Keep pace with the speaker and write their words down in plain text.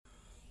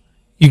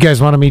You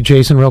guys want to meet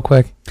Jason real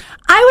quick?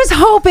 I was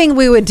hoping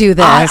we would do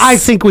this. I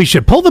think we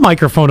should pull the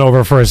microphone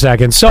over for a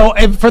second. So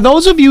for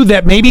those of you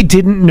that maybe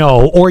didn't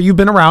know, or you've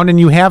been around and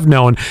you have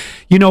known,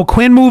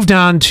 Quinn moved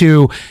on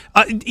to,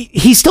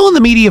 he's still in the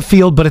media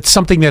field, but it's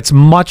something that's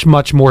much,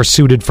 much more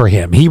suited for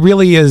him. He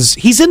really is.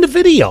 He's into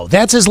video.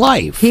 That's his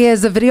life. He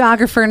is a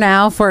videographer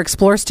now for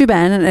Explore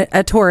Steuben,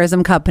 a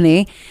tourism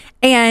company.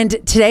 And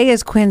today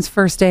is Quinn's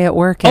first day at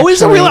work. Actually. Oh,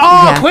 is it really? Oh,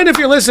 yeah. Quinn, if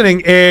you're listening,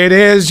 it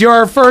is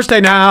your first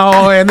day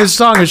now, and this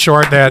song is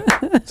short.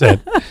 That's it.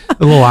 A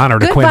little honor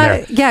to Quinn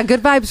there. Yeah,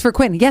 good vibes for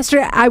Quinn.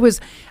 Yesterday, I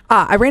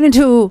ran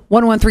into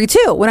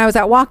 1132 when I was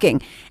out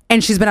walking,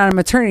 and she's been on a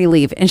maternity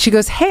leave. And she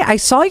goes, "Hey, I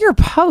saw your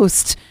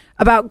post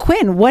about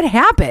Quinn. What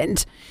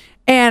happened?"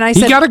 And I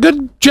said, he got a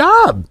good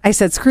job. I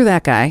said, screw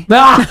that guy.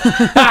 Well,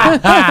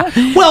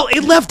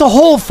 it left a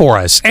hole for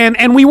us.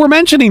 And we were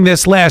mentioning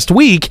this last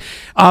week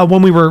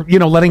when we were,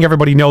 letting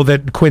everybody know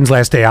that Quinn's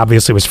last day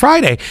obviously was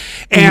Friday.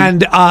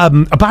 And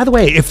by the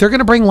way, if they're going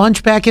to bring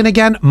lunch back in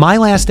again, my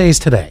last day is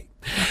today.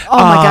 Oh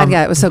my God,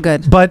 yeah, it was so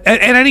good. But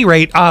at any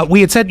rate,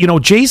 we had said,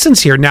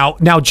 Jason's here.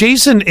 Now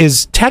Jason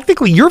is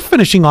technically, you're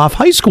finishing off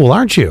high school,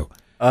 aren't you?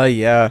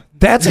 Yeah.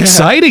 That's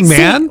exciting,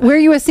 man. Where are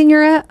you a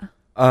senior at?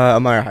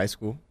 Elmira High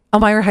School.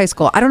 Elmira High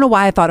School. I don't know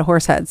why I thought of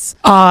Horseheads.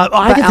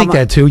 I can think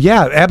that too.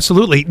 Yeah,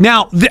 absolutely.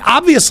 Now,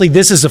 obviously,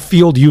 this is a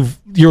field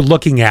you're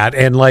looking at,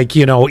 and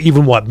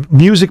even what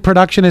music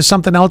production is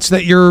something else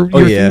that you're.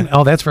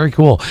 Oh, that's very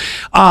cool.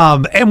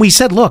 And we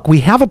said, look, we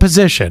have a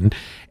position,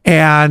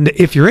 and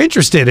if you're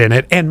interested in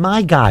it, and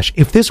my gosh,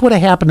 if this would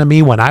have happened to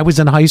me when I was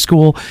in high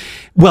school,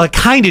 well, it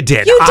kind of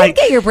did. You did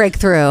get your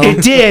breakthrough.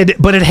 It did,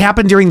 but it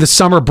happened during the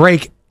summer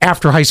break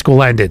after high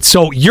school ended.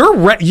 So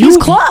He's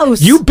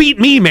close. You beat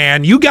me,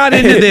 man. You got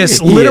into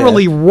this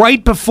literally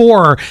right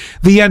before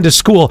the end of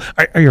school.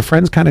 Are your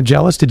friends kind of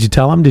jealous? Did you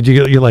tell them?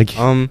 You're like,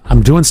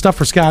 I'm doing stuff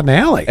for Scott and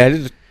Allie.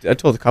 I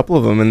told a couple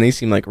of them, and they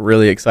seemed like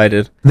really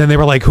excited. And then they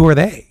were like, who are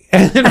they?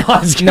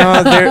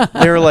 No,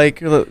 they're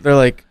like,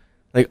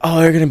 oh,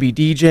 they're gonna be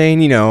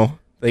DJing,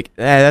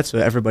 that's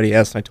what everybody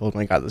asks. And I told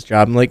them I got this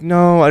job. I'm like,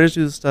 no, I just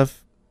do the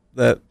stuff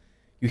that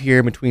you hear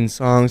in between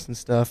songs and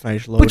stuff. And I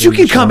just load but you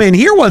can come in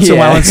here once in a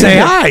while and say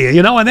hi,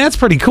 and that's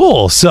pretty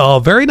cool. So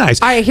very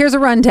nice. All right, here's a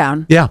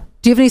rundown. Yeah.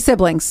 Do you have any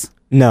siblings?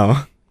 No.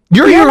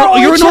 You're an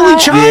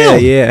only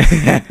child.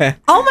 Yeah.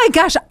 Oh my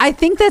gosh, I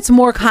think that's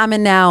more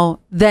common now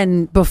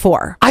than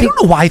before. I don't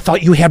know why I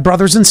thought you had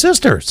brothers and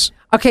sisters.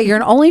 Okay, you're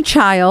an only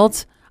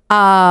child.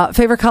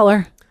 Favorite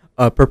color?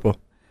 Purple.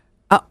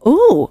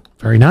 Ooh.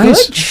 Very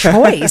nice. Good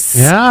choice.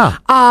 Yeah.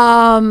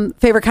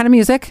 Favorite kind of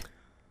music?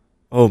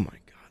 Oh my God,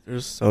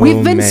 there's so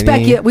We've been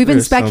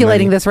many.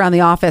 speculating this around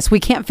the office. We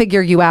can't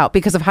figure you out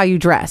because of how you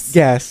dress.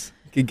 Guess.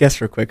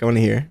 Guess real quick. I want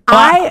to hear.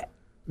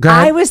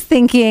 I was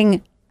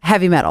thinking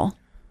heavy metal.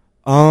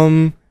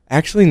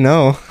 Actually,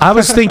 no. I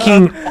was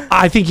thinking,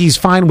 I think he's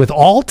fine with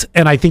alt,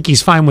 and I think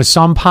he's fine with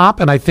some pop,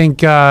 and I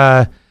think,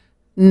 no.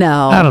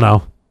 I don't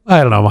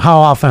know. How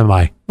off am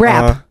I?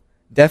 Rap.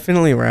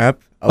 Definitely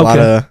rap. A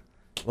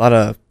lot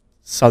of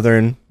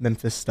Southern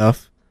Memphis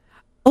stuff.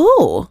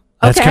 Ooh.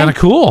 That's kind of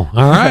cool.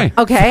 All right.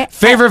 Okay.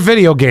 Favorite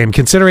video game,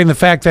 considering the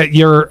fact that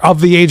you're of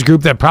the age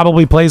group that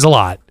probably plays a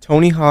lot.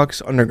 Tony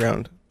Hawk's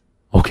Underground.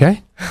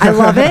 Okay. I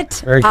love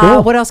it. Very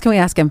cool. What else can we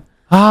ask him?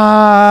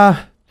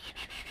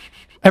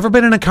 Ever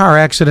been in a car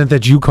accident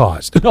that you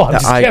caused? No, I'm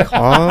just kidding.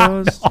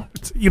 Caused? No,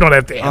 you don't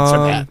have to answer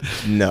that.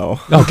 No.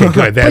 Okay,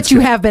 good. But you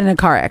have been in a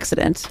car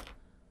accident.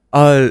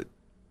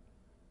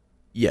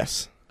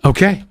 Yes.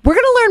 Okay. We're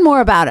going to learn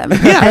more about him.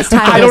 Yeah. As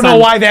time I don't goes know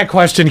on. why that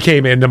question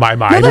came into my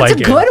mind. No, that's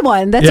a good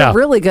one. That's a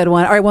really good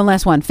one. All right, one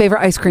last one.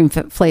 Favorite ice cream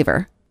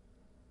flavor?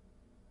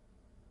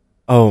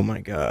 Oh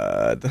my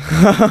God.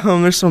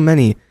 There's so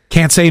many.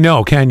 Can't say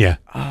no, can you?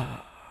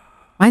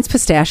 Mine's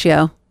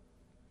pistachio.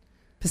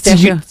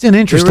 It's an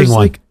interesting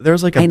one. There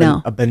was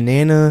a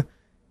banana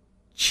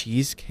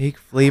cheesecake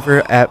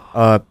flavor at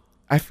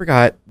I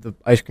forgot the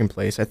ice cream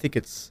place. I think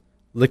it's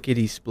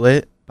Lickety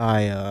Split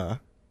by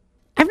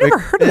I've never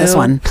heard of this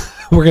one.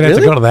 We're gonna have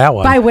to go to that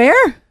one. By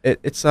where?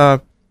 It's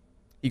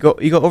you go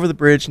over the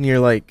bridge near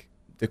like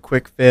the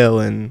Quick Fill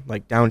and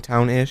like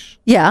downtown ish.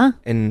 Yeah.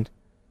 And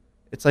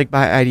it's like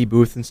by ID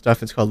Booth and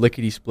stuff. It's called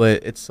Lickety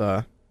Split. It's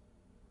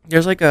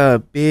there's like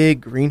a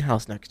big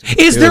greenhouse next to it.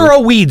 Is there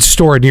a weed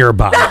store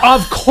nearby?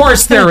 Of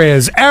course there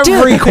is.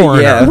 Every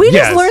corner. Yeah. We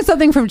just learned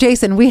something from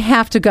Jason. We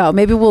have to go.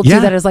 Maybe we'll do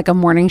that as like a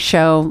morning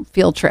show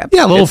field trip.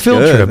 Yeah, a little field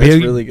trip. It's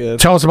really good.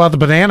 Tell us about the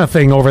banana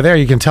thing over there.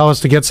 You can tell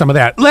us to get some of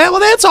that. Well,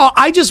 that's all.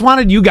 I just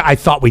wanted you guys. I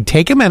thought we'd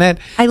take a minute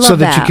so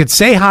that you could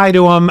say hi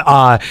to him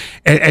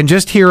and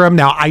just hear him.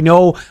 Now, I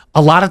know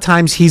a lot of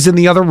times he's in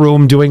the other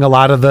room doing a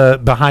lot of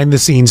the behind the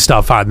scenes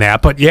stuff on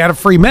that, but you had a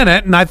free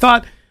minute, and I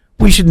thought,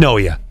 we should know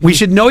you. We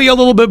should know you a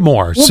little bit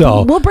more.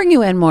 We'll bring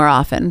you in more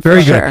often.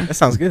 Very good. Sure. That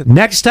sounds good.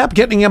 Next step,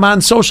 getting him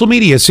on social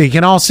media so you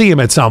can all see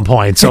him at some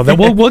point. So then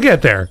we'll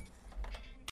get there.